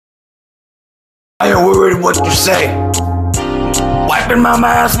I ain't worried what you say. Wiping my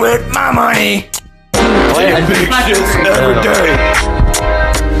ass with my money. Playing big shits every day.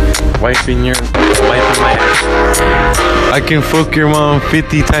 Wiping my ass. I can fuck your mom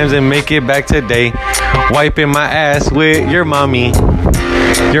 50 times and make it back today. Wiping my ass with your mommy.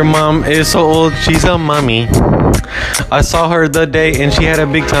 Your mom is so old, she's a mummy. I saw her the day and she had a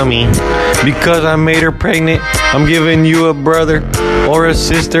big tummy. Because I made her pregnant, I'm giving you a brother or a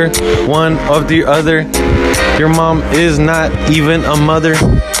sister, one of the other. Your mom is not even a mother.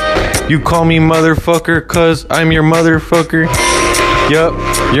 You call me motherfucker cause I'm your motherfucker. Yup,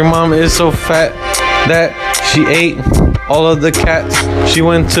 your mom is so fat that she ate all of the cats. She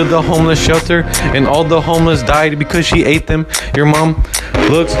went to the homeless shelter and all the homeless died because she ate them. Your mom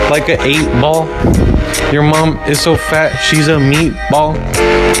looks like an 8-ball. Your mom is so fat, she's a meatball.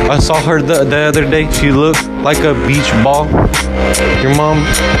 I saw her the other day, she looked like a beach ball. Your mom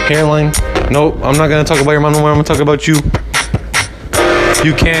hairline. Nope, I'm not gonna talk about your mom no more, I'm gonna talk about you.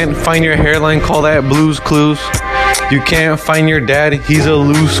 You can't find your hairline, call that Blue's Clues. You can't find your dad, he's a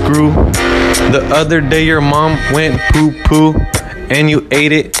loose screw. The other day your mom went poo-poo and you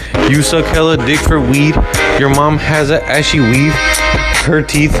ate it. You suck hella dick for weed. Your mom has an ashy weave. Her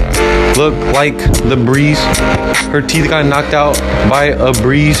teeth look like the breeze. Her teeth got knocked out by a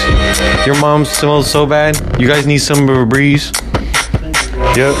breeze. Your mom smells so bad, you guys need some breeze.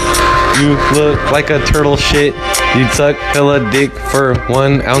 Yep, you look like a turtle shit. You'd suck hella dick for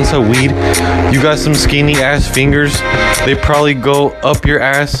 1 ounce of weed. You got some skinny ass fingers. They probably go up your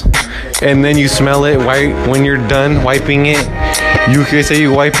ass. And then you smell it when you're done wiping it. You can say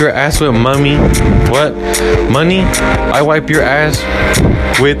you wipe your ass with mummy. What? Money? I wipe your ass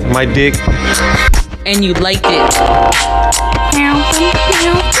with my dick. And you like it.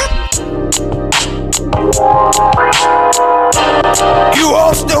 You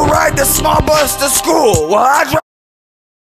all still ride the small bus to school while I drive.